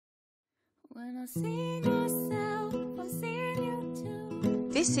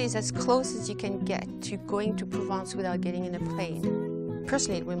This is as close as you can get to going to Provence without getting in a plane.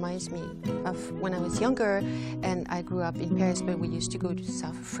 Personally, it reminds me of when I was younger and I grew up in Paris, but we used to go to the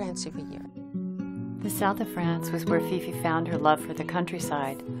south of France every year. The south of France was where Fifi found her love for the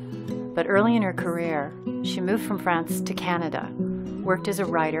countryside. But early in her career, she moved from France to Canada, worked as a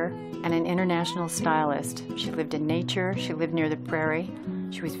writer and an international stylist. She lived in nature, she lived near the prairie.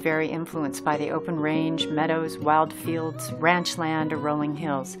 She was very influenced by the open range, meadows, wild fields, ranch land, or rolling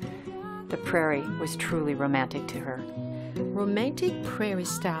hills. The prairie was truly romantic to her. Romantic prairie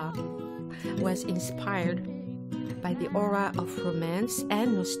style was inspired by the aura of romance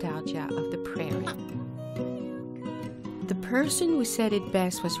and nostalgia of the prairie. The person who said it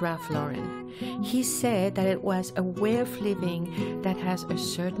best was Ralph Lauren. He said that it was a way of living that has a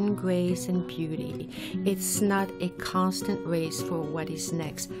certain grace and beauty. It's not a constant race for what is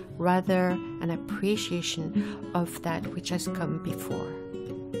next, rather an appreciation of that which has come before.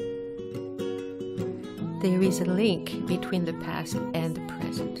 There is a link between the past and the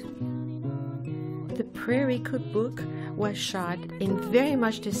present. The Prairie Cookbook was shot in very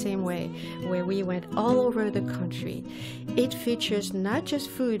much the same way, where we went all over the country. It features not just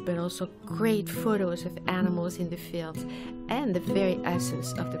food, but also great photos of animals in the fields and the very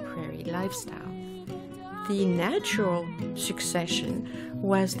essence of the prairie lifestyle. The natural succession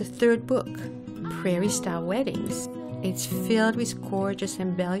was the third book, Prairie Style Weddings. It's filled with gorgeous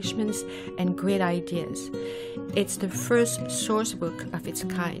embellishments and great ideas. It's the first source book of its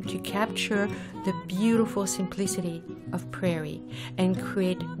kind to capture the beautiful simplicity of prairie and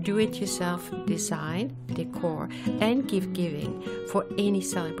create do-it-yourself design, decor, and gift-giving for any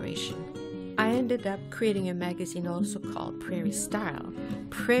celebration. I ended up creating a magazine also called Prairie Style.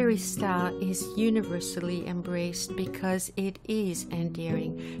 Prairie Style is universally embraced because it is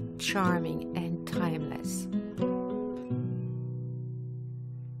endearing, charming, and timeless.